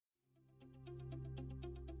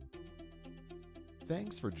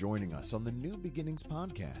Thanks for joining us on the New Beginnings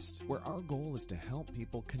podcast, where our goal is to help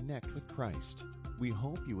people connect with Christ. We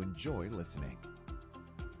hope you enjoy listening.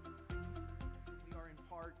 We are in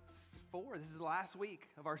part 4. This is the last week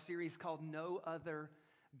of our series called No Other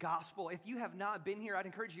Gospel. If you have not been here, I'd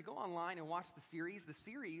encourage you to go online and watch the series. The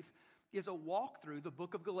series is a walk through the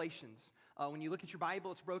book of Galatians. When you look at your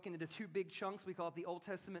Bible, it's broken into two big chunks. We call it the Old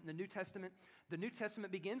Testament and the New Testament. The New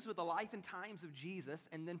Testament begins with the life and times of Jesus,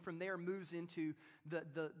 and then from there moves into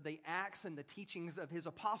the acts and the teachings of his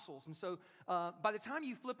apostles. And so by the time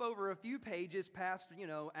you flip over a few pages past,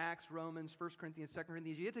 Acts, Romans, 1 Corinthians, 2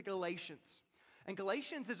 Corinthians, you get to Galatians. And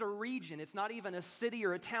Galatians is a region. It's not even a city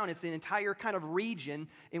or a town. It's an entire kind of region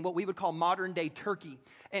in what we would call modern-day Turkey.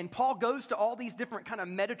 And Paul goes to all these different kind of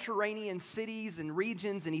Mediterranean cities and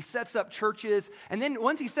regions, and he sets up churches. And then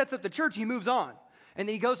once he sets up the church, he moves on. And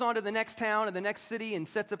then he goes on to the next town and the next city and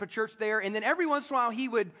sets up a church there. And then every once in a while, he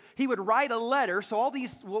would write a letter. So all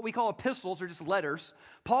these, what we call epistles, are just letters.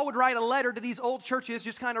 Paul would write a letter to these old churches,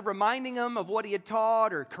 just kind of reminding them of what he had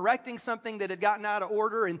taught or correcting something that had gotten out of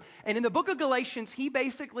order. And in the book of Galatians, he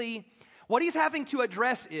basically, what he's having to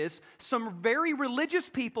address is some very religious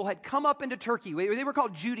people had come up into Turkey. They were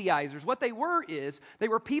called Judaizers. What they were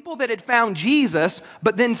people that had found Jesus,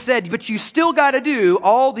 but then said, but you still got to do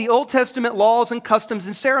all the Old Testament laws and customs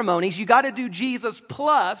and ceremonies. You got to do Jesus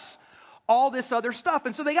plus all this other stuff.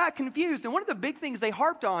 And so they got confused. And one of the big things they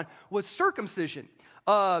harped on was circumcision.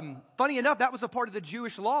 Funny enough, that was a part of the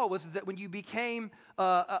Jewish law, was that when you became,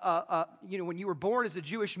 when you were born as a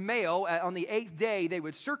Jewish male, on the 8th day, they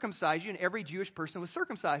would circumcise you, and every Jewish person was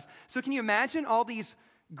circumcised. So can you imagine all these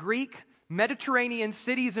Greek, Mediterranean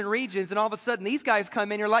cities and regions, and all of a sudden these guys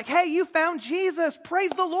come in, you're like, hey, you found Jesus,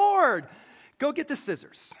 praise the Lord. Go get the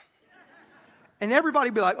scissors. And everybody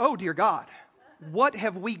would be like, oh, dear God, what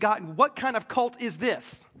have we gotten? What kind of cult is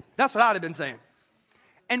this? That's what I'd have been saying.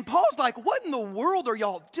 And Paul's like, what in the world are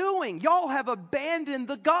y'all doing? Y'all have abandoned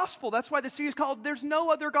the gospel. That's why the series is called There's No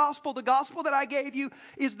Other Gospel. The gospel that I gave you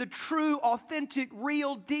is the true, authentic,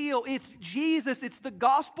 real deal. It's Jesus. It's the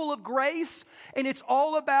gospel of grace, and it's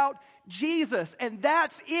all about Jesus. And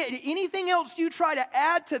that's it. Anything else you try to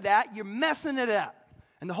add to that, you're messing it up.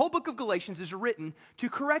 And the whole book of Galatians is written to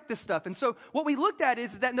correct this stuff. And so what we looked at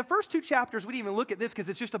is that in the first 2 chapters, we didn't even look at this because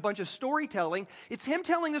it's just a bunch of storytelling. It's him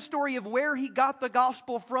telling the story of where he got the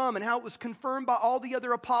gospel from and how it was confirmed by all the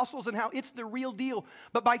other apostles and how it's the real deal.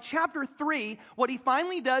 But by chapter 3, what he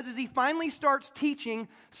finally does is he finally starts teaching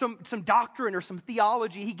some doctrine or some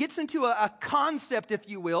theology. He gets into a concept, if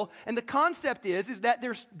you will. And the concept is that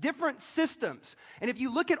there's different systems. And if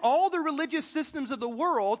you look at all the religious systems of the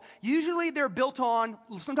world, usually they're built on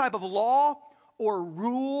some type of law or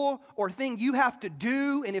rule or thing you have to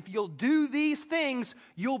do, and if you'll do these things,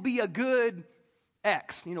 you'll be a good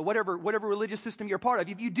X, whatever religious system you're part of.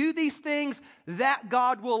 If you do these things, that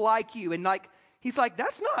God will like you. And he's like,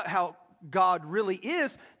 that's not how God really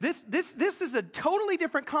is. This is a totally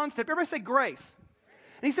different concept. Everybody say grace.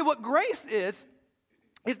 And he said what grace is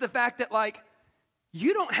the fact that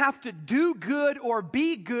you don't have to do good or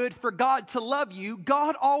be good for God to love you.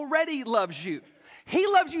 God already loves you. He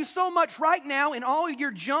loves you so much right now in all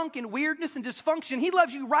your junk and weirdness and dysfunction. He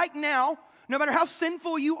loves you right now, no matter how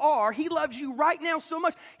sinful you are. He loves you right now so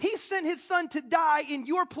much. He sent his son to die in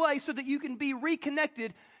your place so that you can be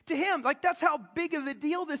reconnected to him. That's how big of a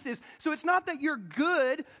deal this is. So it's not that you're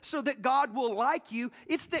good so that God will like you.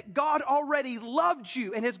 It's that God already loved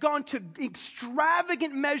you and has gone to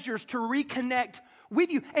extravagant measures to reconnect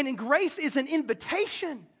with you. And in grace is an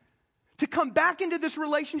invitation to come back into this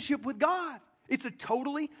relationship with God. It's a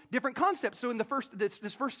totally different concept. So in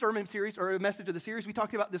this first sermon series, or a message of the series, we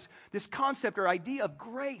talked about this concept or idea of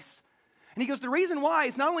grace. And he goes, the reason why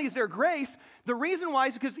is not only is there grace, the reason why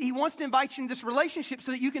is because he wants to invite you into this relationship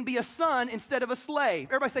so that you can be a son instead of a slave.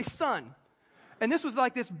 Everybody say son. And this was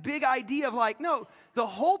this big idea of no, the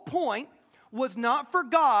whole point was not for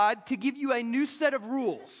God to give you a new set of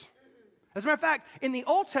rules. As a matter of fact, in the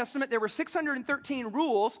Old Testament, there were 613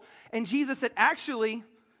 rules, and Jesus said, actually,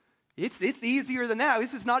 it's easier than that.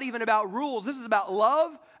 This is not even about rules. This is about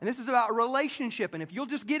love, and this is about relationship. And if you'll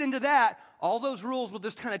just get into that, all those rules will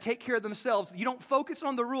just kind of take care of themselves. You don't focus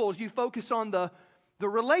on the rules. You focus on the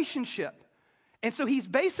relationship. And so he's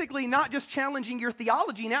basically not just challenging your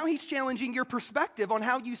theology. Now he's challenging your perspective on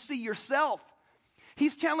how you see yourself.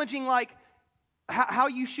 He's challenging how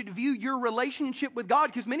you should view your relationship with God.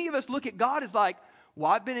 Because many of us look at God as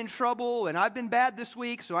well, I've been in trouble and I've been bad this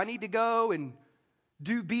week, so I need to go and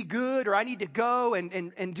be good, or I need to go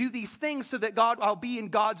and do these things so that I'll be in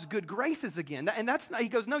God's good graces again. And he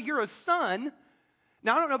goes, no, you're a son.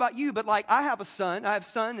 Now, I don't know about you, but I have a son. I have a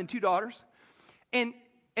son and 2 daughters. And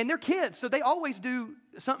they're kids, so they always do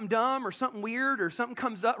something dumb or something weird or something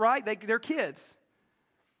comes up, right? They're kids.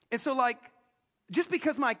 And so, like, just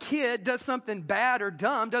because my kid does something bad or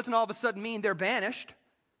dumb doesn't all of a sudden mean they're banished,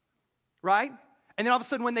 right? And then all of a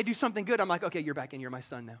sudden when they do something good, I'm like, okay, you're back in, you're my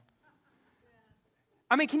son now.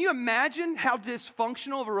 I mean, can you imagine how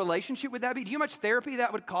dysfunctional of a relationship would that be? Do you know how much therapy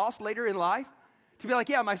that would cost later in life? To be like,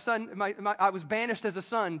 yeah, my son, I was banished as a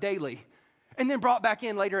son daily and then brought back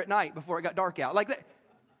in later at night before it got dark out. Like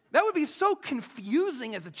that would be so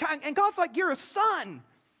confusing as a child. And God's like, you're a son.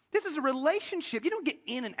 This is a relationship. You don't get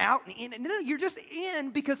in and out and in. No, you're just in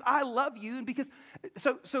because I love you. And because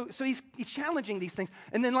so he's challenging these things.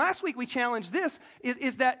 And then last week we challenged this,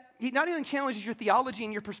 is that he not only challenges your theology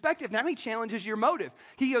and your perspective, now he challenges your motive.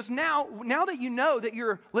 He goes, now that you know that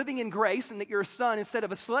you're living in grace and that you're a son instead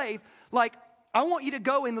of a slave, like, I want you to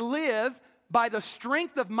go and live by the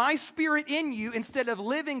strength of my Spirit in you instead of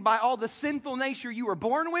living by all the sinful nature you were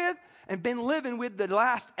born with and been living with the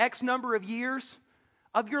last X number of years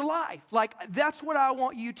of your life. Like, that's what I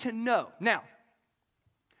want you to know. Now,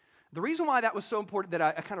 the reason why that was so important that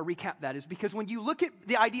I kind of recap that is because when you look at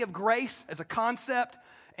the idea of grace as a concept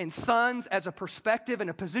and sons as a perspective and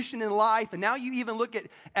a position in life, and now you even look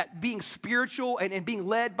at being spiritual and being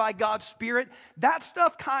led by God's Spirit, that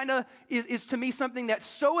stuff kind of is to me something that's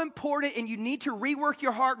so important, and you need to rework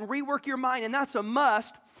your heart and rework your mind, and that's a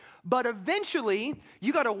must. But eventually,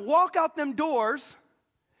 you got to walk out them doors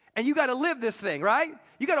and you got to live this thing, right?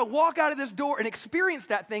 You got to walk out of this door and experience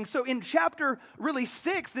that thing. So in chapter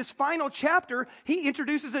 6, this final chapter, he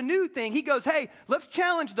introduces a new thing. He goes, hey, let's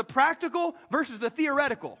challenge the practical versus the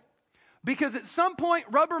theoretical. Because at some point,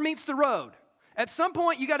 rubber meets the road. At some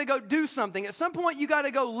point, you got to go do something. At some point, you got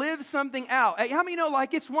to go live something out. Hey, how many know,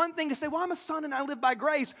 like, it's one thing to say, well, I'm a son and I live by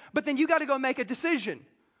grace. But then you got to go make a decision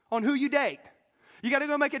on who you date. You got to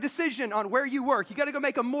go make a decision on where you work. You got to go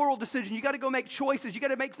make a moral decision. You got to go make choices. You got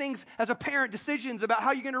to make things as a parent, decisions about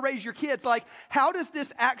how you're going to raise your kids. Like, how does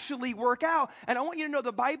this actually work out? And I want you to know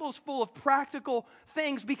the Bible's full of practical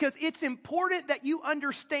things because it's important that you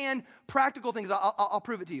understand practical things. I'll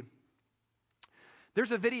prove it to you.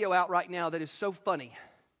 There's a video out right now that is so funny.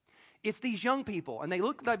 It's these young people, and they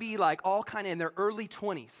look to be like all kind of in their early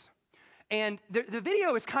 20s. And the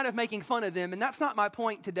video is kind of making fun of them, and that's not my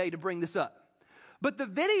point today to bring this up. But the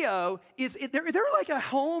video is, they're like a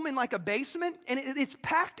home in like a basement, and it's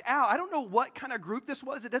packed out. I don't know what kind of group this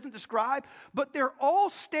was. It doesn't describe. But they're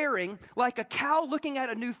all staring like a cow looking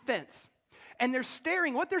at a new fence. And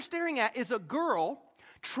what they're staring at is a girl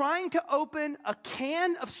trying to open a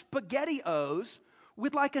can of SpaghettiOs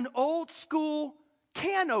with like an old school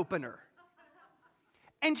can opener.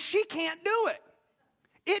 And she can't do it.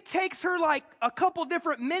 It takes her like a couple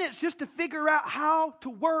different minutes just to figure out how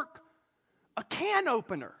to work a can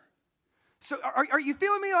opener. So are you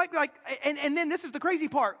feeling me? And then this is the crazy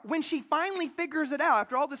part. When she finally figures it out,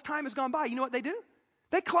 after all this time has gone by, you know what they do?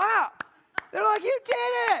 They clap. They're like, you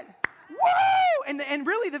did it. Woo! And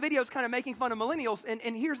really the video is kind of making fun of millennials.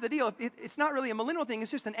 And here's the deal. It's not really a millennial thing.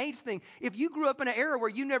 It's just an age thing. If you grew up in an era where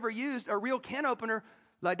you never used a real can opener,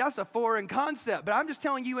 like that's a foreign concept. But I'm just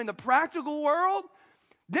telling you, in the practical world,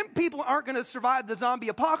 them people aren't going to survive the zombie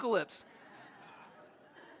apocalypse.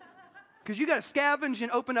 Because you got to scavenge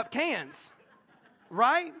and open up cans,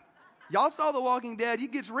 right? Y'all saw The Walking Dead.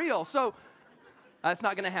 It gets real. So that's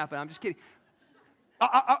not going to happen. I'm just kidding.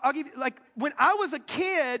 I'll give you, like, when I was a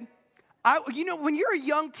kid, when you're a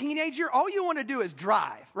young teenager, all you want to do is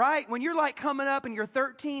drive, right? When you're like coming up and you're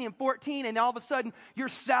 13 and 14 and all of a sudden you're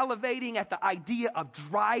salivating at the idea of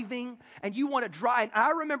driving and you want to drive. And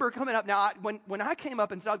I remember coming up, now when I came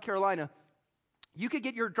up in South Carolina, you could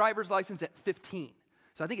get your driver's license at 15.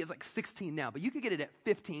 So I think it's like 16 now, but you could get it at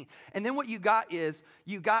 15. And then what you got is,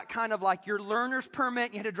 you got kind of like your learner's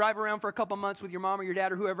permit. You had to drive around for a couple months with your mom or your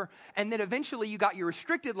dad or whoever. And then eventually you got your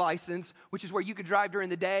restricted license, which is where you could drive during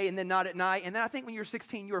the day and then not at night. And then I think when you're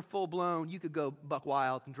 16, you were full blown. You could go buck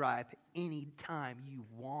wild and drive any time you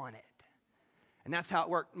wanted. And that's how it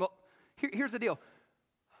worked. Well, here's the deal.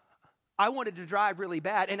 I wanted to drive really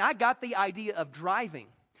bad, and I got the idea of driving.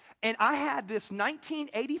 And I had this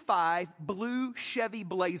 1985 blue Chevy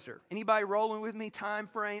Blazer. Anybody rolling with me? Time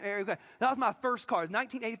frame? Okay. That was my first car.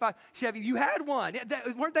 1985 Chevy. You had one.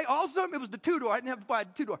 Weren't they awesome? It was the two-door. I didn't have to buy a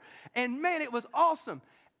two-door. And man, it was awesome.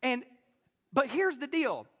 But here's the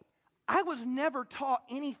deal. I was never taught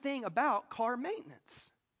anything about car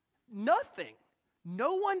maintenance. Nothing.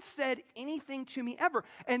 No one said anything to me ever.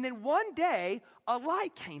 And then one day, a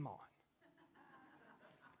light came on.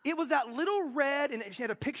 It was that little red, and it had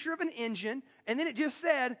a picture of an engine, and then it just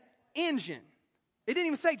said, engine. It didn't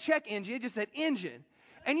even say check engine, it just said engine.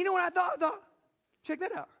 And you know what I thought? Check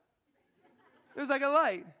that out. There's like a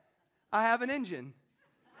light. I have an engine.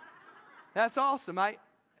 That's awesome.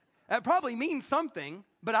 That probably means something,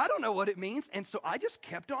 but I don't know what it means. And so I just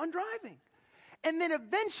kept on driving. And then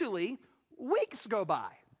eventually, weeks go by.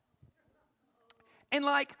 And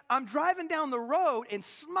like, I'm driving down the road and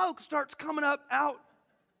smoke starts coming up out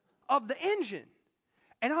of the engine.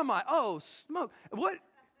 And I'm like, oh, smoke. What?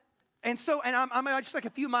 And so, and I'm just like a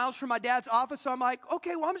few miles from my dad's office. So I'm like,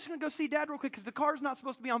 okay, well, I'm just going to go see Dad real quick because the car's not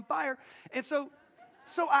supposed to be on fire. And so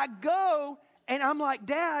I go and I'm like,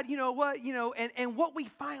 Dad, you know what, and what we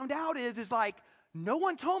found out is like, no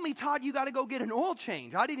one told me, Todd, you got to go get an oil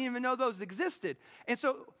change. I didn't even know those existed. And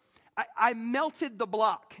so I melted the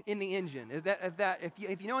block in the engine.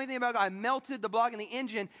 If you know anything about it, I melted the block in the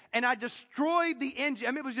engine and I destroyed the engine.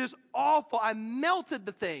 I mean, it was just awful. I melted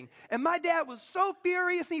the thing. And my dad was so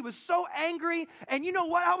furious and he was so angry. And you know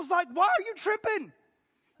what? I was like, why are you tripping?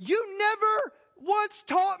 You never once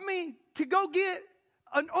taught me to go get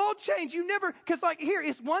an oil change. You never, because like here,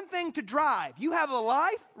 it's one thing to drive. You have a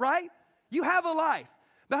life, right? You have a life.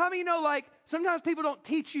 But how many know, like, sometimes people don't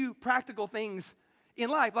teach you practical things in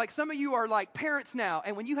life. Like some of you are like parents now,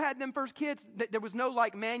 and when you had them first kids, there was no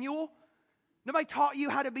like manual. Nobody taught you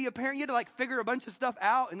how to be a parent. You had to like figure a bunch of stuff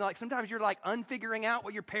out, and like sometimes you're like unfiguring out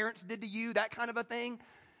what your parents did to you, that kind of a thing.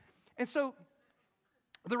 And so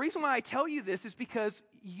the reason why I tell you this is because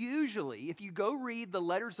usually if you go read the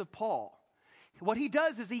letters of Paul, what he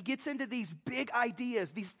does is he gets into these big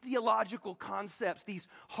ideas, these theological concepts, these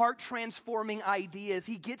heart-transforming ideas.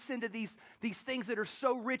 He gets into these things that are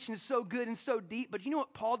so rich and so good and so deep. But you know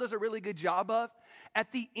what Paul does a really good job of?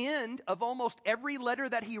 At the end of almost every letter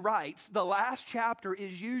that he writes, the last chapter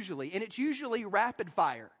is usually, and it's usually rapid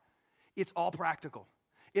fire. It's all practical.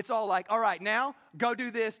 It's all like, all right, now go do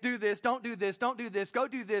this, don't do this, don't do this, go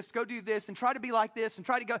do this, and try to be like this, and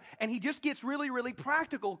try to go. And he just gets really, really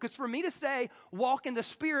practical. Because for me to say, walk in the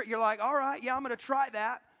Spirit, you're like, all right, yeah, I'm going to try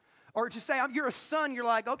that. Or to say, you're a son, you're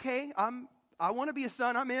like, okay, I want to be a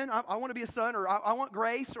son, I'm in. I want to be a son, or I want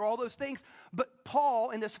grace, or all those things. But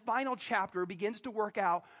Paul, in this final chapter, begins to work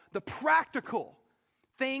out the practical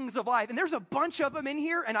things of life. And there's a bunch of them in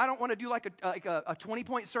here, and I don't want to do like a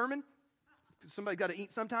 20-point sermon. Somebody's got to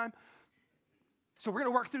eat sometime. So we're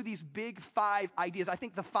going to work through these big 5 ideas. I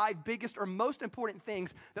think the 5 biggest or most important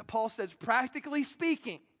things that Paul says, practically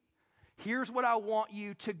speaking, here's what I want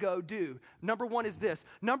you to go do. Number 1 is this.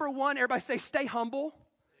 Number 1, everybody say, stay humble.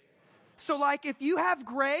 So like if you have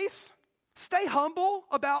grace, stay humble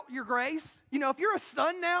about your grace. You know, if you're a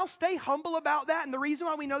son now, stay humble about that. And the reason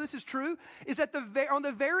why we know this is true is that on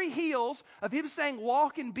the very heels of him saying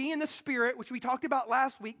walk and be in the Spirit, which we talked about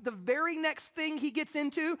last week, the very next thing he gets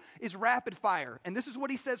into is rapid fire. And this is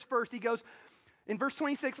what he says first. He goes in verse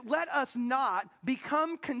 26, let us not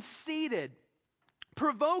become conceited,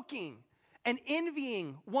 provoking, and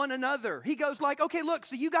envying one another. He goes like, okay, look,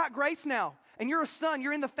 so you got grace now. And you're a son,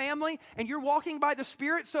 you're in the family, and you're walking by the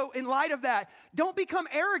Spirit. So in light of that, don't become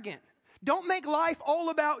arrogant. Don't make life all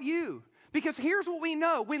about you. Because here's what we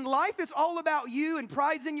know. When life is all about you and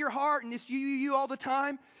pride's in your heart and it's you all the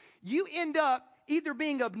time, you end up either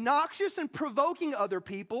being obnoxious and provoking other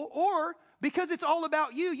people, or because it's all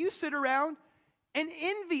about you, you sit around and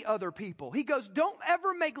envy other people. He goes, don't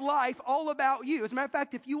ever make life all about you. As a matter of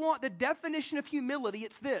fact, if you want the definition of humility,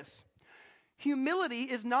 it's this. Humility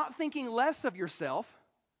is not thinking less of yourself.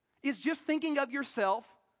 It's just thinking of yourself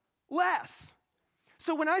less.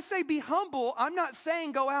 So when I say be humble, I'm not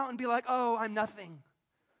saying go out and be like, oh, I'm nothing.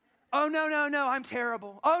 Oh, no, I'm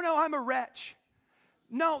terrible. Oh, no, I'm a wretch.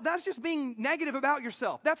 No, that's just being negative about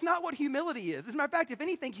yourself. That's not what humility is. As a matter of fact, if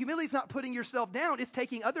anything, humility is not putting yourself down. It's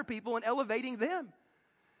taking other people and elevating them.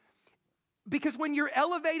 Because when you're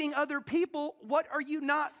elevating other people, what are you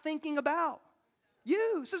not thinking about?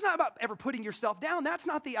 You. So it's not about ever putting yourself down. That's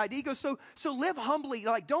not the idea. He goes, so live humbly.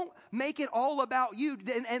 Like, don't make it all about you.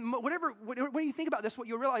 And when you think about this, what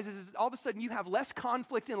you'll realize is all of a sudden you have less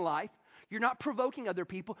conflict in life. You're not provoking other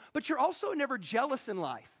people, but you're also never jealous in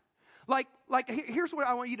life. Like here's what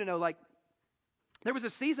I want you to know. Like, there was a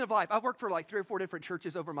season of life. I've worked for like 3 or 4 different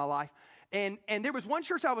churches over my life. And there was one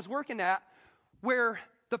church I was working at where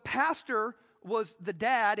the pastor was the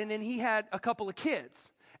dad, and then he had a couple of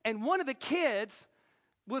kids. And one of the kids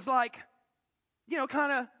was like,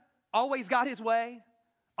 kind of always got his way,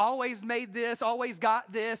 always made this, always got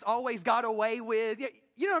away with.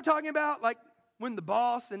 You know what I'm talking about? Like when the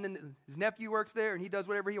boss and then his nephew works there and he does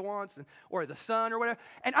whatever he wants, or the son or whatever.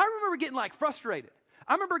 And I remember getting like frustrated.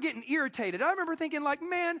 I remember getting irritated. I remember thinking like,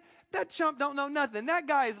 man, that chump don't know nothing. That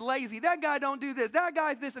guy is lazy. That guy don't do this. That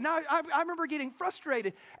guy's this. And now I remember getting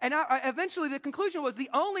frustrated. And eventually the conclusion was the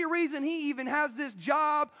only reason he even has this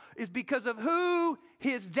job is because of who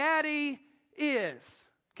his daddy is.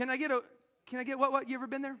 Can I get what? You ever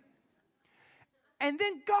been there? And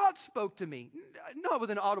then God spoke to me. Not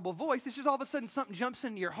with an audible voice. It's just all of a sudden something jumps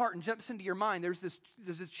into your heart and jumps into your mind. There's this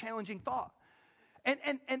challenging thought. And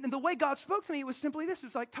the way God spoke to me was simply this. It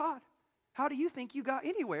was like, Todd, how do you think you got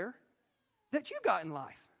anywhere that you got in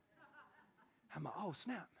life? I'm like, oh,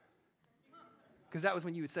 snap. Because that was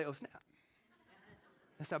when you would say, oh, snap.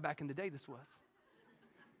 That's how back in the day this was.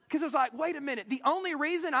 Because it was like, wait a minute. The only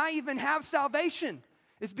reason I even have salvation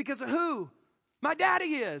is because of who my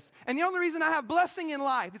daddy is. And the only reason I have blessing in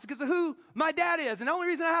life is because of who my dad is. And the only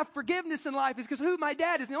reason I have forgiveness in life is because of who my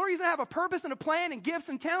dad is. And the only reason I have a purpose and a plan and gifts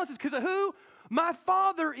and talents is because of who my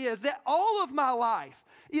father is. That all of my life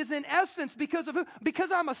is in essence because of who? Because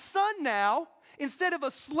I'm a son now instead of a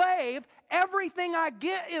slave. Everything I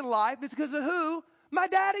get in life is because of who my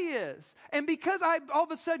daddy is. And because I all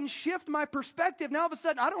of a sudden shift my perspective, now all of a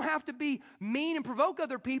sudden I don't have to be mean and provoke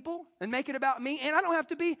other people and make it about me. And I don't have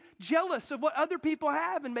to be jealous of what other people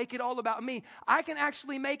have and make it all about me. I can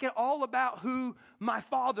actually make it all about who my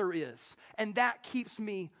father is. And that keeps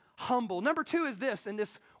me humble. Number 2 is this, in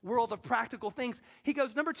this world of practical things. He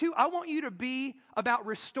goes, number 2, I want you to be about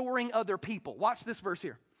restoring other people. Watch this verse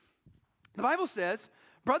here. The Bible says,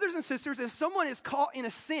 brothers and sisters, if someone is caught in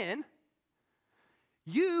a sin,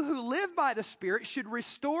 you who live by the Spirit should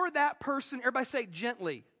restore that person, everybody say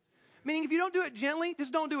gently. Meaning if you don't do it gently,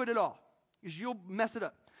 just don't do it at all, because you'll mess it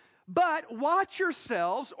up. But watch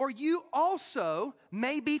yourselves, or you also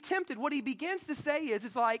may be tempted. What he begins to say is,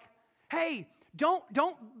 it's like, hey, don't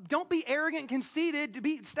be arrogant and conceited.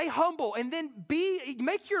 Stay humble, and then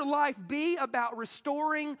make your life be about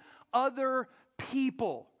restoring other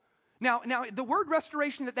people. Now, the word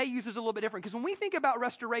restoration that they use is a little bit different, because when we think about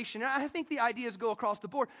restoration, and I think the ideas go across the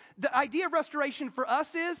board. The idea of restoration for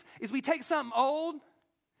us is we take something old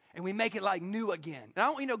and we make it like new again. And I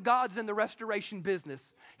want you to know God's in the restoration business.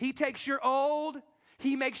 He takes your old,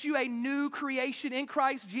 He makes you a new creation in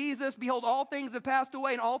Christ Jesus. Behold, all things have passed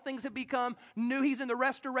away and all things have become new. He's in the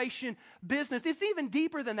restoration business. It's even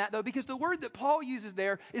deeper than that, though, because the word that Paul uses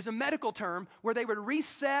there is a medical term where they would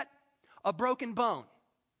reset a broken bone.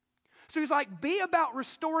 So he's like, be about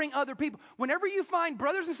restoring other people. Whenever you find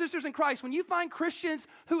brothers and sisters in Christ, when you find Christians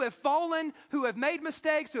who have fallen, who have made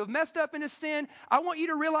mistakes, who have messed up into sin, I want you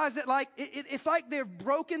to realize that it's like they've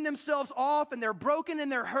broken themselves off and they're broken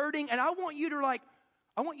and they're hurting. And I want you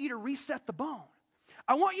to reset the bone.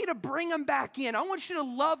 I want you to bring them back in. I want you to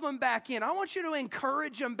love them back in. I want you to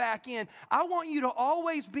encourage them back in. I want you to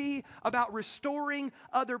always be about restoring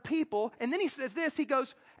other people. And then he says this, he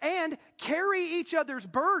goes, and carry each other's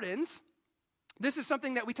burdens. This is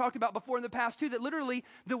something that we talked about before in the past too, that literally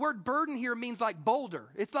the word burden here means like boulder.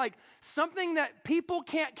 It's like something that people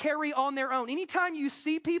can't carry on their own. Anytime you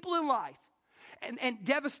see people in life, and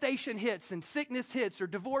devastation hits, and sickness hits, or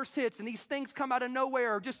divorce hits, and these things come out of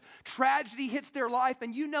nowhere, or just tragedy hits their life,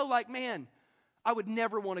 and you know, like, man, I would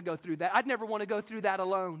never want to go through that. I'd never want to go through that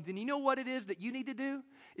alone. Then you know what it is that you need to do?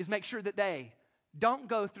 Is make sure that they don't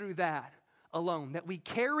go through that alone. That we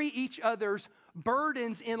carry each other's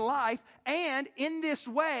burdens in life, and in this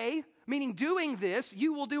way, meaning doing this,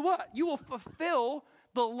 you will do what? You will fulfill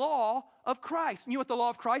the law of Christ. You know what the law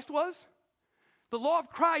of Christ was? The law of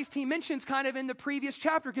Christ, he mentions kind of in the previous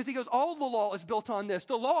chapter, because he goes, all the law is built on this.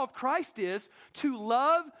 The law of Christ is to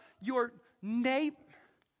love your neighbor.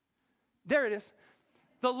 There it is.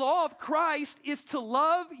 The law of Christ is to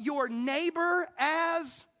love your neighbor as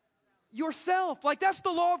yourself. Like, that's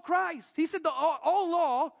the law of Christ. He said all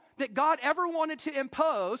law that God ever wanted to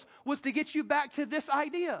impose was to get you back to this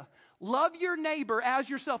idea. Love your neighbor as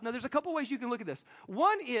yourself. Now, there's a couple ways you can look at this.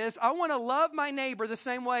 One is, I want to love my neighbor the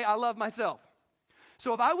same way I love myself.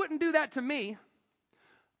 So if I wouldn't do that to me,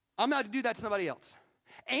 I'm not to do that to somebody else.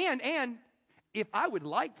 And if I would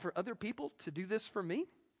like for other people to do this for me,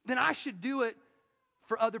 then I should do it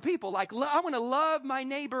for other people. Like, I want to love my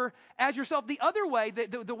neighbor as yourself. The other way,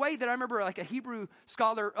 the way that I remember like a Hebrew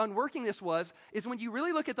scholar unworking this is when you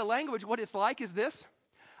really look at the language, what it's like is this.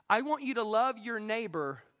 I want you to love your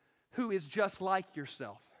neighbor who is just like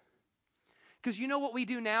yourself. Because you know what we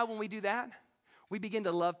do now when we do that? We begin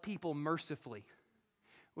to love people mercifully.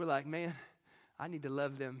 We're like, man, I need to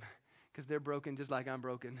love them because they're broken just like I'm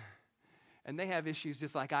broken. And they have issues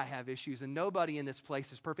just like I have issues. And nobody in this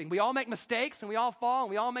place is perfect. We all make mistakes and we all fall and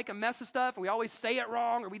we all make a mess of stuff. And we always say it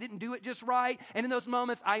wrong or we didn't do it just right. And in those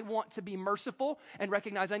moments, I want to be merciful and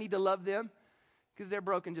recognize I need to love them because they're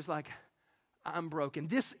broken just like I'm broken.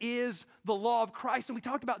 This is the law of Christ. And we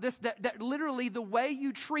talked about this, that literally the way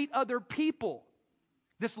you treat other people,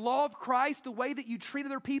 this law of Christ, the way that you treat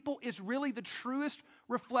other people is really the truest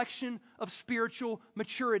reflection of spiritual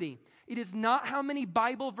maturity. It is not how many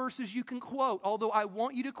Bible verses you can quote, although I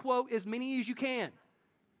want you to quote as many as you can.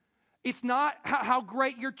 It's not how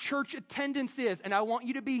great your church attendance is, and I want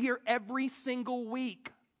you to be here every single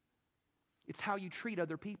week. It's how you treat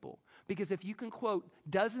other people. Because if you can quote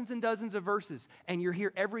dozens and dozens of verses and you're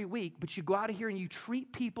here every week, but you go out of here and you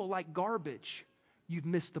treat people like garbage, you've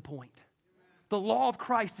missed the point. The law of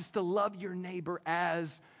Christ is to love your neighbor as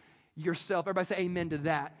yourself. Everybody say amen to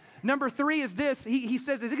that. Number 3 is this. He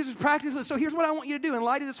says, I think this is practical. So here's what I want you to do. In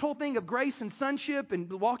light of this whole thing of grace and sonship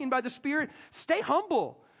and walking by the Spirit, stay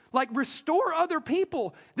humble. Like restore other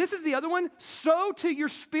people. This is the other one. Sow to your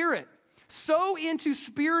spirit. Sow into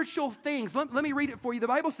spiritual things. Let me read it for you. The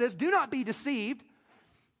Bible says, do not be deceived,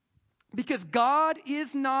 because God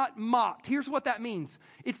is not mocked. Here's what that means.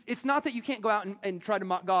 It's not that you can't go out and try to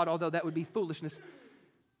mock God, although that would be foolishness.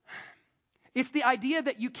 It's the idea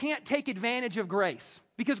that you can't take advantage of grace.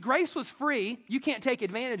 Because grace was free, you can't take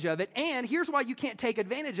advantage of it. And here's why you can't take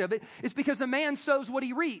advantage of it. It's because a man sows what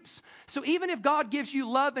he reaps. So even if God gives you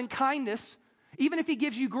love and kindness, even if he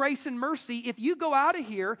gives you grace and mercy, if you go out of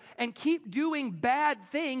here and keep doing bad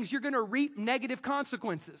things, you're going to reap negative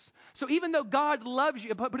consequences. So even though God loves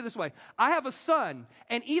you, put it this way, I have a son,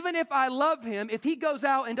 and even if I love him, if he goes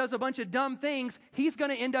out and does a bunch of dumb things, he's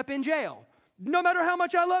going to end up in jail, no matter how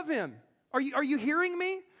much I love him. Are you hearing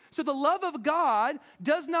me? So the love of God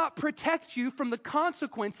does not protect you from the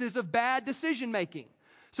consequences of bad decision making.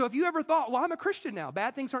 So if you ever thought, well, I'm a Christian now,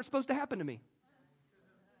 bad things aren't supposed to happen to me.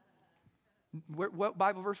 What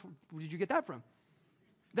Bible verse did you get that from?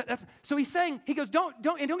 So he's saying, he goes, don't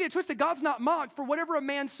get it twisted. God's not mocked. For whatever a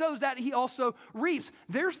man sows, that he also reaps.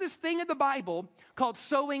 There's this thing in the Bible called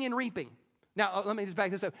sowing and reaping. Now, let me just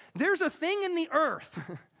back this up. There's a thing in the earth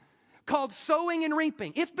called sowing and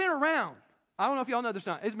reaping. It's been around. I don't know if y'all know this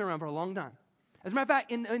or not. It's been around for a long time. As a matter of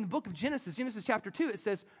fact, in the book of Genesis chapter 2, it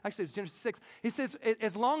says, actually it's Genesis 6, it says,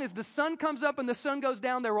 as long as the sun comes up and the sun goes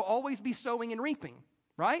down, there will always be sowing and reaping,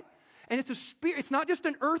 right? And it's a spirit. It's not just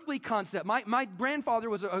an earthly concept. My grandfather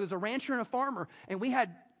was a rancher and a farmer, and we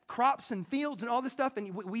had crops and fields and all this stuff,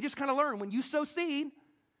 and we just kind of learned, when you sow seed,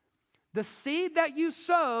 the seed that you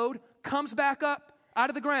sowed comes back up out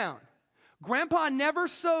of the ground. Grandpa never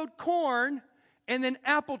sowed corn, and then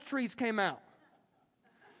apple trees came out.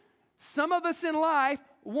 Some of us in life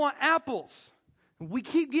want apples. We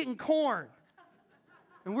keep getting corn,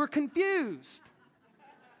 and we're confused.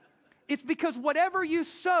 It's because whatever you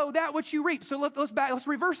sow, that what you reap. So let's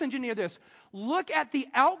reverse engineer this. Look at the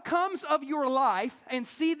outcomes of your life and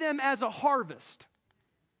see them as a harvest.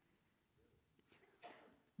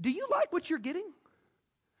 Do you like what you're getting?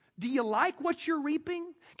 Do you like what you're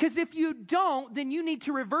reaping? Because if you don't, then you need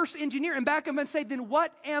to reverse engineer and back up and say, then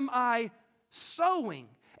what am I sowing?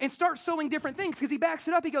 And start sowing different things, because he backs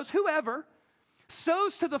it up. He goes, whoever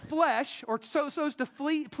sows to the flesh, or sows to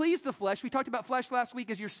please the flesh. We talked about flesh last week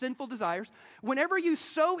as your sinful desires. Whenever you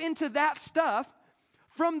sow into that stuff,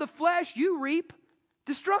 from the flesh you reap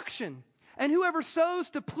destruction. And whoever sows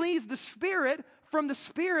to please the Spirit, from the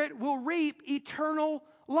Spirit will reap eternal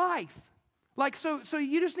life. Like, so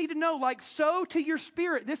you just need to know, like, sow to your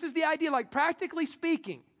spirit. This is the idea, like, practically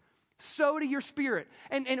speaking, sow to your spirit.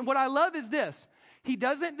 And what I love is this. He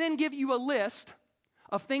doesn't then give you a list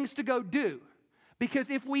of things to go do.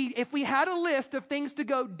 Because if we had a list of things to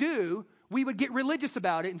go do, we would get religious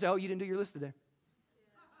about it and say, oh, you didn't do your list today.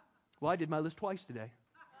 Well, I did my list twice today.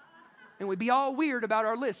 And we'd be all weird about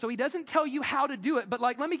our list. So he doesn't tell you how to do it, but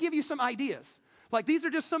like, let me give you some ideas. Like, these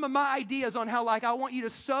are just some of my ideas on how, like, I want you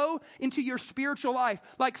to sow into your spiritual life.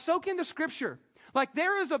 Like, soak in the Scripture. Like,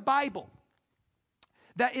 there is a Bible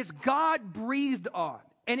that is God-breathed on.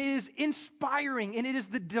 And it is inspiring, and it is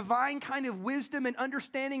the divine kind of wisdom and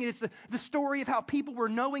understanding, and it's the story of how people were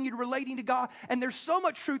knowing and relating to God. And there's so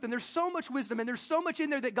much truth, and there's so much wisdom, and there's so much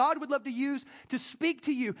in there that God would love to use to speak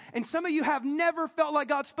to you. And some of you have never felt like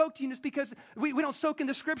God spoke to you, and it's because we don't soak in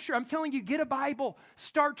the Scripture. I'm telling you, get a Bible,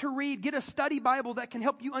 start to read, get a study Bible that can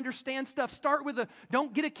help you understand stuff.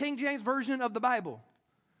 Don't get a King James version of the Bible.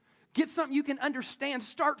 Get something you can understand.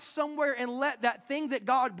 Start somewhere and let that thing that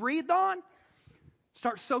God breathed on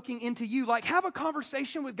start soaking into you. Like, have a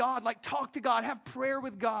conversation with God. Like, talk to God. Have prayer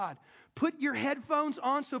with God. Put your headphones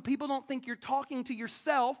on so people don't think you're talking to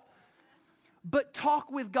yourself, but talk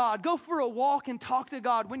with God. Go for a walk and talk to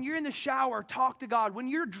God. When you're in the shower, talk to God. When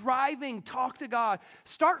you're driving, talk to God.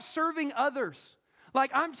 Start serving others.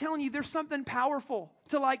 Like, I'm telling you, there's something powerful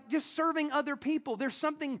to like just serving other people. There's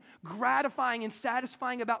something gratifying and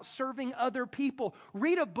satisfying about serving other people.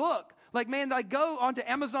 Read a book. Like, man, like go onto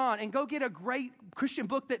Amazon and go get a great Christian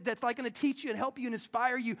book that's like going to teach you and help you and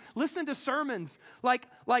inspire you. Listen to sermons. Like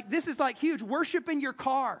this is like huge. Worship in your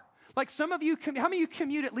car. Like some of you, how many of you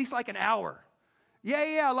commute at least like an hour?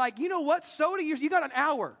 Yeah. Like, you know what? So do you got an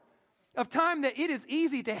hour of time that it is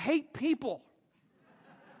easy to hate people.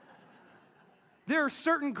 There are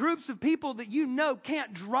certain groups of people that you know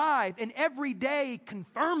can't drive, and every day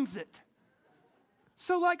confirms it.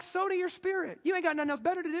 So like, so do your spirit. You ain't got nothing else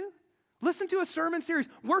better to do. Listen to a sermon series.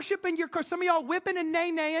 Worship in your car. Some of y'all whipping and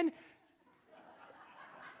nay-naying.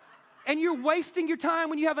 And you're wasting your time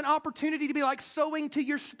when you have an opportunity to be like sowing to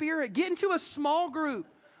your spirit. Get into a small group.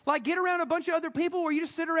 Like get around a bunch of other people where you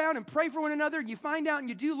just sit around and pray for one another and you find out and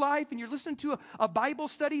you do life and you're listening to a Bible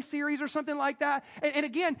study series or something like that. And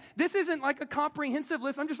again, this isn't like a comprehensive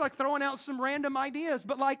list. I'm just like throwing out some random ideas.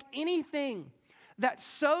 But like anything that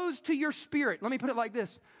sows to your spirit, let me put it like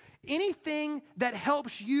this. Anything that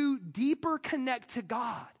helps you deeper connect to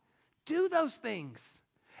God, do those things.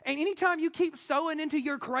 And anytime you keep sowing into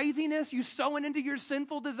your craziness, you sowing into your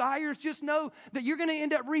sinful desires, just know that you're going to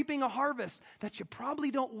end up reaping a harvest that you probably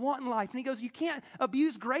don't want in life. And he goes, you can't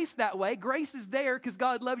abuse grace that way. Grace is there because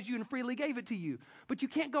God loves you and freely gave it to you. But you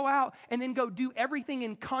can't go out and then go do everything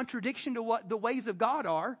in contradiction to what the ways of God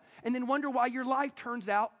are and then wonder why your life turns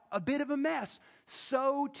out a bit of a mess.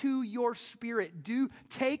 Sow to your spirit.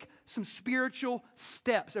 Take some spiritual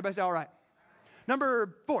steps. Everybody say, all right.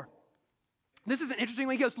 Number 4. This is an interesting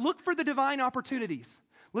one. He goes, look for the divine opportunities.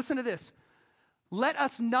 Listen to this. Let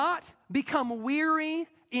us not become weary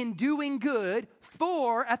in doing good,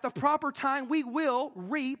 for at the proper time we will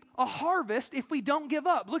reap a harvest if we don't give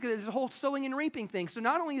up. Look at this whole sowing and reaping thing. So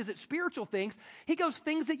not only is it spiritual things, he goes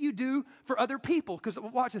things that you do for other people. Because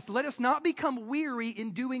watch this. Let us not become weary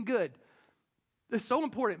in doing good. This is so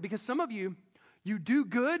important because some of you do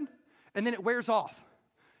good and then it wears off.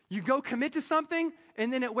 You go commit to something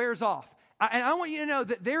and then it wears off. And I want you to know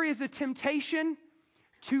that there is a temptation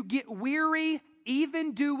to get weary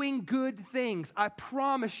even doing good things. I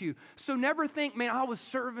promise you. So never think, man, I was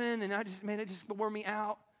serving and it just wore me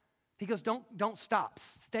out. He goes, don't stop.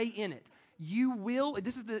 Stay in it. You will,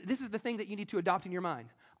 this is the thing that you need to adopt in your mind.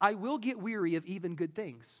 I will get weary of even good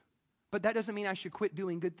things. But that doesn't mean I should quit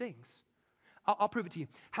doing good things. I'll prove it to you.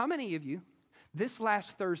 How many of you this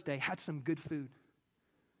last Thursday had some good food?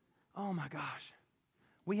 Oh my gosh.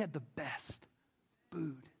 We had the best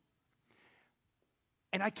food.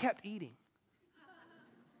 And I kept eating.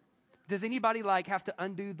 Does anybody like have to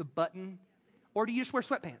undo the button? Or do you just wear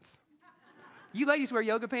sweatpants? You ladies wear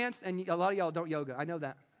yoga pants, and a lot of y'all don't yoga. I know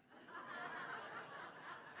that.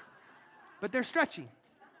 But they're stretchy.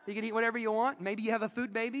 You can eat whatever you want. Maybe you have a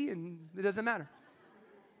food baby, and it doesn't matter.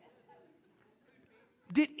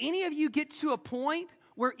 Did any of you get to a point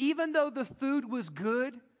where even though the food was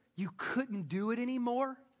good, you couldn't do it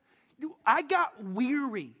anymore? I got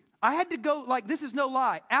weary. I had to go, like, this is no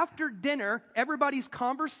lie. After dinner, everybody's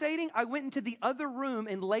conversating. I went into the other room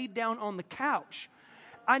and laid down on the couch.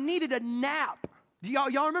 I needed a nap. Do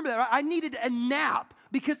y'all remember that, right? I needed a nap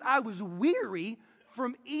because I was weary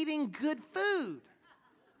from eating good food.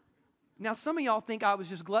 Now, some of y'all think I was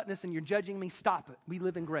just gluttonous and you're judging me. Stop it. We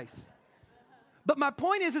live in grace. But my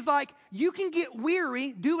point is like, you can get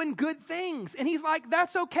weary doing good things. And he's like,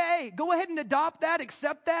 that's okay. Go ahead and adopt that,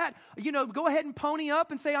 accept that. Go ahead and pony up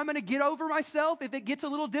and say, I'm going to get over myself. If it gets a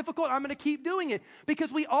little difficult, I'm going to keep doing it.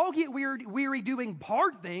 Because we all get weary doing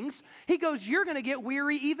hard things. He goes, you're going to get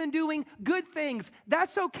weary even doing good things.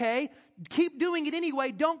 That's okay. Keep doing it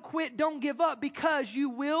anyway. Don't quit. Don't give up because you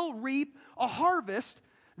will reap a harvest.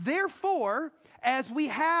 Therefore, as we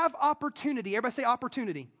have opportunity, everybody say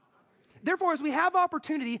opportunity. Therefore, as we have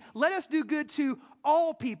opportunity, let us do good to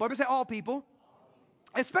all people. Everybody say all people.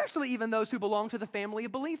 Especially even those who belong to the family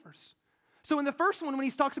of believers. So in the first one, when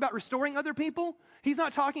he talks about restoring other people, he's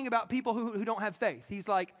not talking about people who don't have faith. He's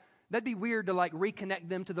like, that'd be weird to like reconnect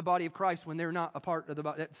them to the body of Christ when they're not a part of the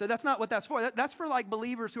body. So that's not what that's for. That's for like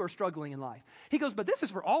believers who are struggling in life. He goes, but this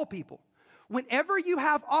is for all people. Whenever you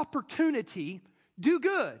have opportunity, do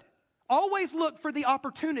good. Always look for the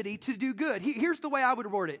opportunity to do good. Here's the way I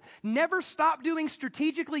would word it. Never stop doing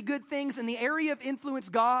strategically good things in the area of influence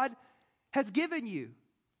God has given you.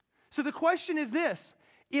 So the question is this.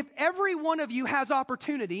 If every one of you has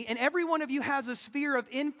opportunity and every one of you has a sphere of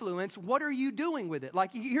influence, what are you doing with it?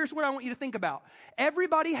 Like, here's what I want you to think about.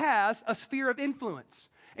 Everybody has a sphere of influence.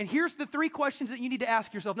 And here's the 3 questions that you need to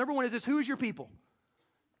ask yourself. Number 1 is this, who is your people?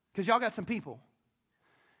 Because y'all got some people.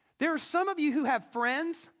 There are some of you who have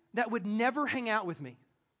friends that would never hang out with me.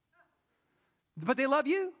 But they love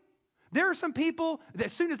you. There are some people that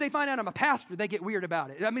as soon as they find out I'm a pastor, they get weird about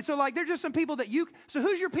it. I mean, so like there's just some people that so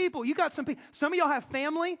who's your people? You got some people. Some of y'all have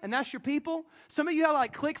family, and that's your people. Some of you have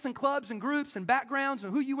like cliques and clubs and groups and backgrounds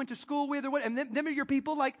and who you went to school with or what, and them are your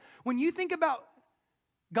people. Like when you think about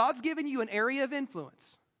God's given you an area of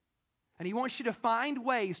influence, and He wants you to find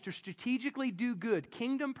ways to strategically do good,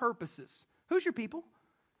 kingdom purposes. Who's your people?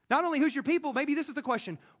 Not only who's your people, maybe this is the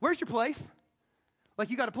question. Where's your place? Like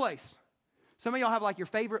you got a place. Some of y'all have like your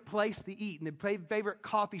favorite place to eat and the favorite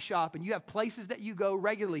coffee shop, and you have places that you go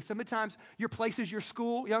regularly. Sometimes your place is your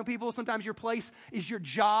school, young people. Sometimes your place is your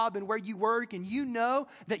job and where you work, and you know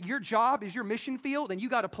that your job is your mission field, and you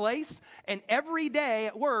got a place. And every day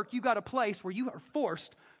at work, you got a place where you are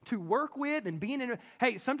forced to work with and being in.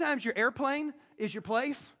 Hey, sometimes your airplane is your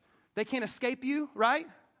place. They can't escape you, right?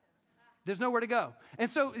 There's nowhere to go.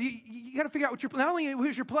 And so you got to figure out what not only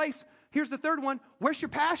where's your place, here's the third one, where's your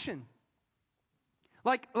passion?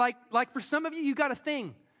 Like for some of you, you got a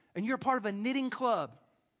thing, and you're a part of a knitting club.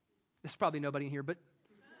 There's probably nobody in here, but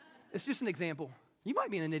it's just an example. You might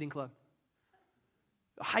be in a knitting club,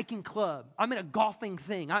 a hiking club. I'm in a golfing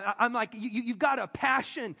thing. I'm like, you've got a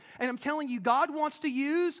passion, and I'm telling you, God wants to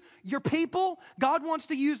use your people. God wants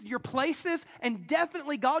to use your places, and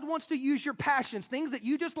definitely God wants to use your passions, things that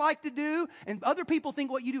you just like to do, and other people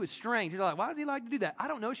think what you do is strange. You're like, why does he like to do that? I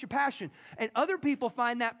don't know, it's your passion. And other people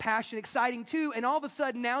find that passion exciting too, and all of a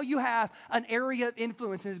sudden now you have an area of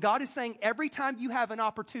influence. And God is saying every time you have an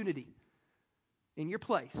opportunity in your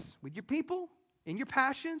place, with your people, in your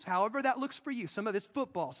passions, however that looks for you. Some of it's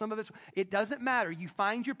football, some of it doesn't matter. You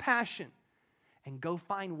find your passion and go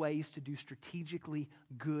find ways to do strategically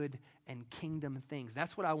good and kingdom things.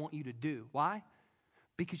 That's what I want you to do. Why?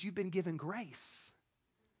 Because you've been given grace.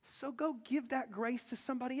 So go give that grace to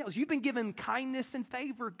somebody else. You've been given kindness and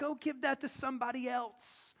favor. Go give that to somebody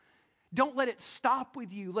else. Don't let it stop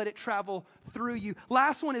with you. Let it travel through you.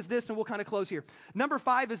 Last one is this, and we'll kind of close here. Number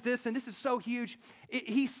 5 is this, and this is so huge.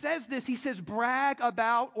 He says this. He says, brag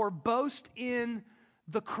about or boast in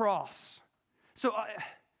the cross. So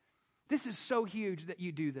this is so huge that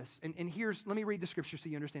you do this. And let me read the scripture so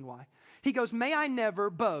you understand why. He goes, may I never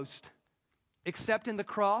boast except in the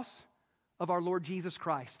cross of our Lord Jesus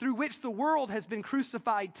Christ, through which the world has been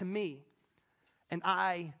crucified to me, and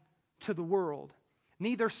I to the world.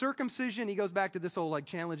 Neither circumcision, he goes back to this whole like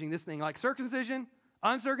challenging this thing, like circumcision,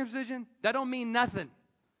 uncircumcision, that don't mean nothing.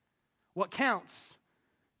 What counts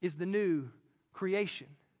is the new creation.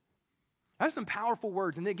 That's some powerful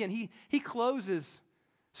words. And again, he closes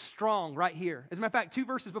strong right here. As a matter of fact, 2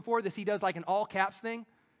 verses before this, he does like an all caps thing.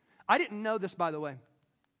 I didn't know this, by the way.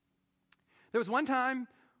 There was one time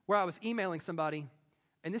where I was emailing somebody,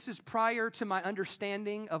 and this is prior to my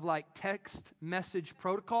understanding of like text message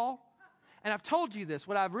protocol. And I've told you this.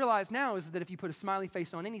 What I've realized now is that if you put a smiley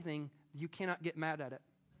face on anything, you cannot get mad at it.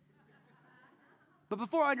 But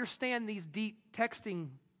before I understand these deep texting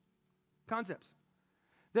concepts,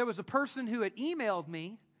 there was a person who had emailed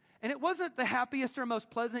me, and it wasn't the happiest or most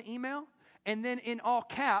pleasant email. And then in all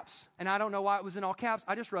caps, and I don't know why it was in all caps,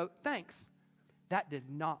 I just wrote, thanks. That did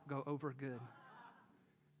not go over good.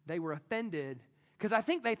 They were offended because I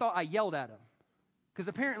think they thought I yelled at them. Because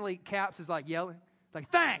apparently caps is like yelling. Like,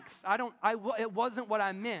 thanks. It wasn't what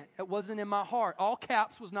I meant. It wasn't in my heart. All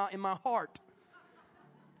caps was not in my heart.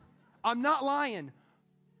 I'm not lying.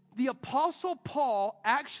 The Apostle Paul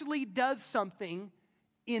actually does something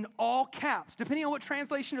in all caps. Depending on what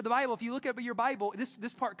translation of the Bible, if you look at your Bible,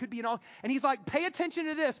 this part could be in all. And he's like, pay attention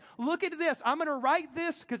to this. Look at this. I'm going to write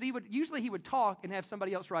this, because he would talk and have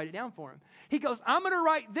somebody else write it down for him. He goes, I'm going to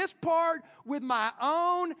write this part with my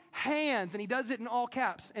own hands. And he does it in all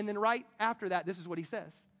caps. And then right after that, this is what he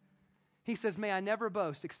says. He says, may I never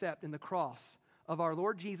boast except in the cross of our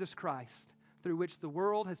Lord Jesus Christ, through which the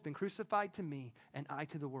world has been crucified to me and I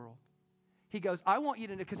to the world. He goes, I want you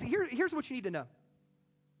to know, because here's what you need to know.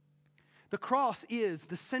 The cross is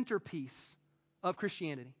the centerpiece of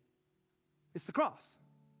Christianity. It's the cross.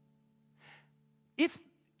 It's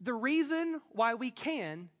the reason why we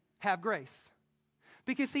can have grace.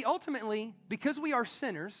 Because see, ultimately, because we are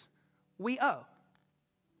sinners, we owe.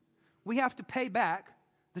 We have to pay back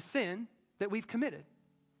the sin that we've committed.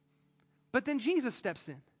 But then Jesus steps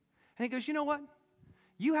in, and he goes, you know what?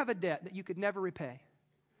 You have a debt that you could never repay,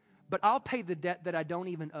 but I'll pay the debt that I don't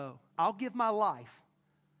even owe. I'll give my life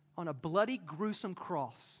on a bloody, gruesome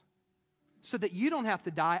cross so that you don't have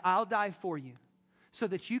to die. I'll die for you so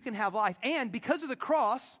that you can have life. And because of the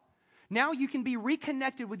cross, now you can be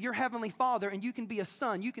reconnected with your Heavenly Father, and you can be a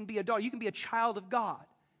son, you can be a daughter, you can be a child of God.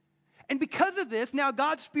 And because of this, now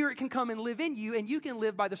God's Spirit can come and live in you, and you can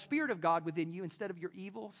live by the Spirit of God within you instead of your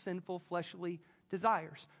evil, sinful, fleshly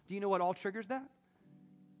desires. Do you know what all triggers that?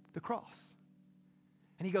 The cross.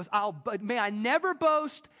 And he goes, may I never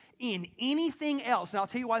boast in anything else. And I'll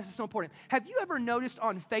tell you why this is so important. Have you ever noticed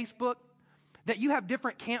on Facebook that you have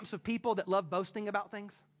different camps of people that love boasting about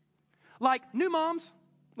things? Like new moms,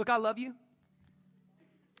 look, I love you.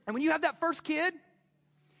 And when you have that first kid,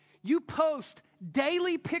 you post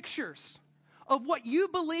daily pictures of what you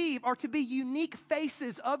believe are to be unique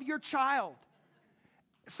faces of your child.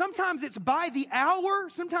 Sometimes it's by the hour.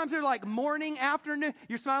 Sometimes they're like morning, afternoon.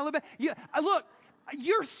 You're smiling a little bit. Look,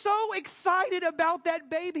 you're so excited about that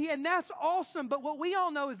baby, and that's awesome. But what we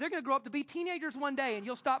all know is they're going to grow up to be teenagers one day, and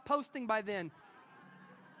you'll stop posting by then.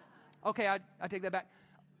 Okay, I take that back.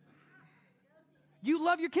 You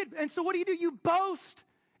love your kid, and so what do? You boast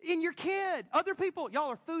in your kid. Other people, y'all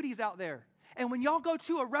are foodies out there. And when y'all go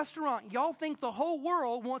to a restaurant, y'all think the whole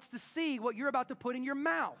world wants to see what you're about to put in your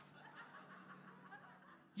mouth.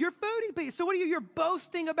 You're foodie people. So what are you? You're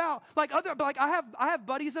boasting about. I have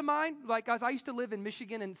buddies of mine, like guys, I used to live in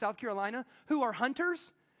Michigan and South Carolina, who are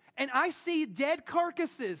hunters, and I see dead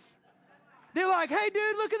carcasses. They're like, hey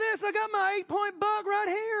dude, look at this. I got my 8-point buck right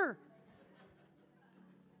here.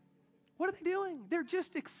 What are they doing? They're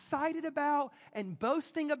just excited about and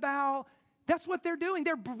boasting about. That's what they're doing.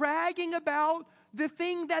 They're bragging about the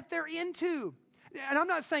thing that they're into. And I'm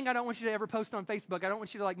not saying I don't want you to ever post on Facebook. I don't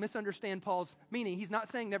want you to misunderstand Paul's meaning. He's not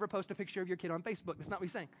saying never post a picture of your kid on Facebook. That's not what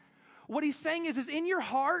he's saying. What he's saying is in your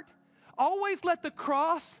heart, always let the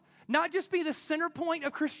cross not just be the center point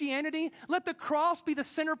of Christianity. Let the cross be the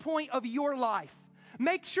center point of your life.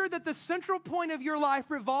 Make sure that the central point of your life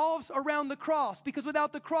revolves around the cross, because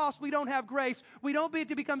without the cross, we don't have grace. We don't get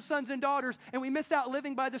to become sons and daughters, and we miss out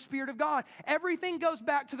living by the Spirit of God. Everything goes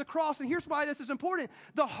back to the cross, and here's why this is important.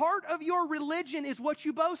 The heart of your religion is what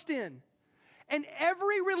you boast in. And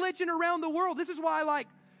every religion around the world, this is why,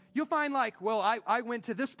 you'll find I went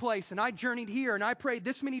to this place, and I journeyed here, and I prayed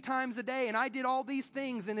this many times a day, and I did all these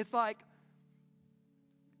things, and it's like,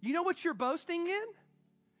 you know what you're boasting in?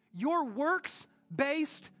 Your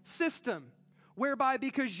works-based system, whereby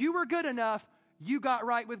because you were good enough, you got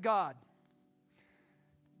right with God.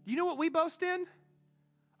 You know what we boast in?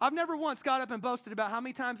 I've never once got up and boasted about how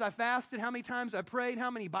many times I fasted, how many times I prayed,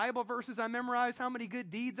 how many Bible verses I memorized, how many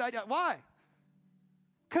good deeds I did. Why?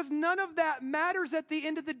 Because none of that matters at the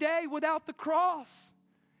end of the day without the cross.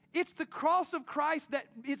 It's the cross of Christ that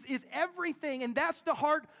is everything, and that's the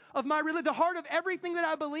heart of my religion. The heart of everything that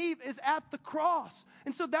I believe is at the cross.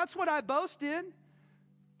 And so that's what I boast in,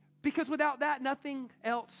 because without that, nothing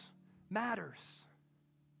else matters.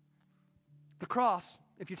 The cross,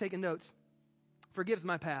 if you're taking notes, forgives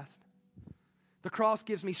my past. The cross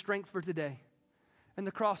gives me strength for today, and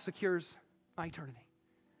the cross secures my eternity.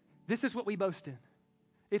 This is what we boast in.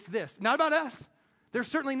 It's this, not about us. There's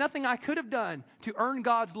certainly nothing I could have done to earn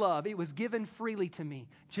God's love. It was given freely to me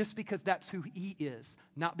just because that's who He is,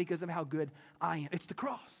 not because of how good I am. It's the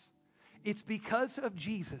cross. It's because of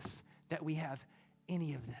Jesus that we have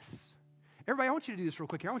any of this. Everybody, I want you to do this real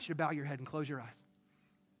quick here. I want you to bow your head and close your eyes.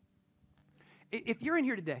 If you're in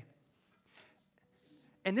here today,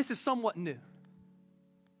 and this is somewhat new,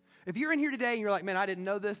 if you're in here today and you're like, man, I didn't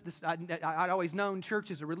know this. I'd always known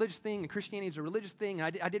church is a religious thing and Christianity is a religious thing,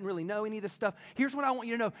 and I didn't really know any of this stuff. Here's what I want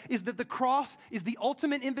you to know, is that the cross is the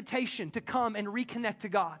ultimate invitation to come and reconnect to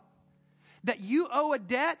God. That you owe a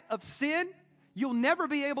debt of sin you'll never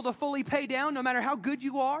be able to fully pay down no matter how good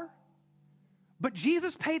you are. But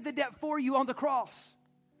Jesus paid the debt for you on the cross.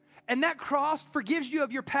 And that cross forgives you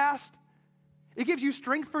of your past. It gives you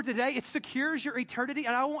strength for today. It secures your eternity.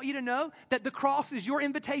 And I want you to know that the cross is your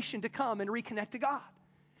invitation to come and reconnect to God.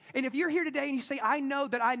 And if you're here today and you say, I know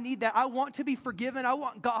that I need that. I want to be forgiven. I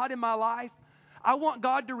want God in my life. I want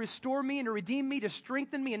God to restore me and to redeem me, to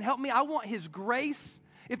strengthen me and help me. I want His grace.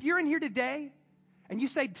 If you're in here today and you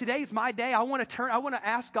say, today's my day. I want to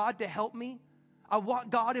ask God to help me. I want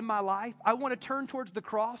God in my life. I want to turn towards the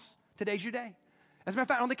cross. Today's your day. As a matter of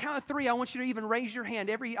fact, on the count of 3, I want you to even raise your hand.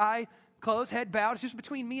 Every eye closed, head bowed. It's just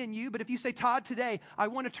between me and you. But if you say, Todd, today, I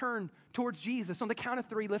want to turn towards Jesus. On the count of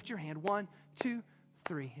 3, lift your hand. 1, 2,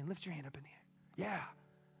 3. And lift your hand up in the air. Yeah.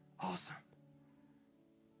 Awesome.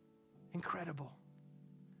 Incredible.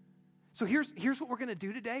 So here's what we're going to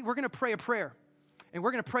do today. We're going to pray a prayer. And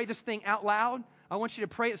we're going to pray this thing out loud. I want you to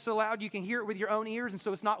pray it so loud you can hear it with your own ears. And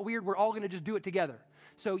so it's not weird. We're all going to just do it together.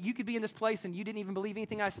 So you could be in this place and you didn't even believe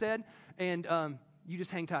anything I said. And you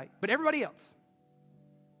just hang tight. But everybody else,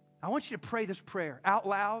 I want you to pray this prayer out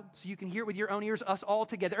loud so you can hear it with your own ears, us all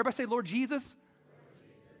together. Everybody say, Lord Jesus,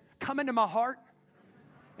 come into my heart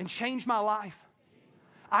and change my life.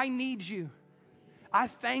 I need you. I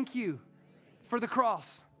thank you for the cross,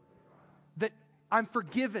 that I'm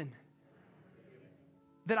forgiven,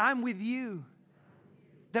 that I'm with you,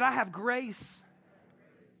 that I have grace.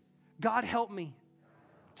 God, help me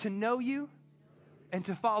to know you and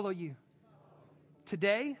to follow you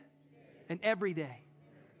today and every day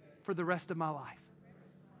for the rest of my life.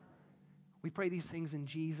 We pray these things in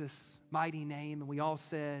Jesus' mighty name, and we all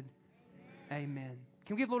said, amen.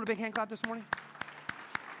 Can we give a little big hand clap this morning?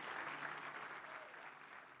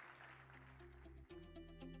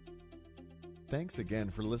 Thanks again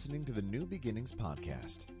for listening to the New Beginnings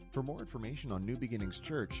podcast. For more information on New Beginnings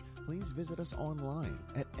Church, please visit us online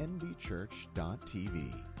at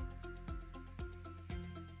nbchurch.tv.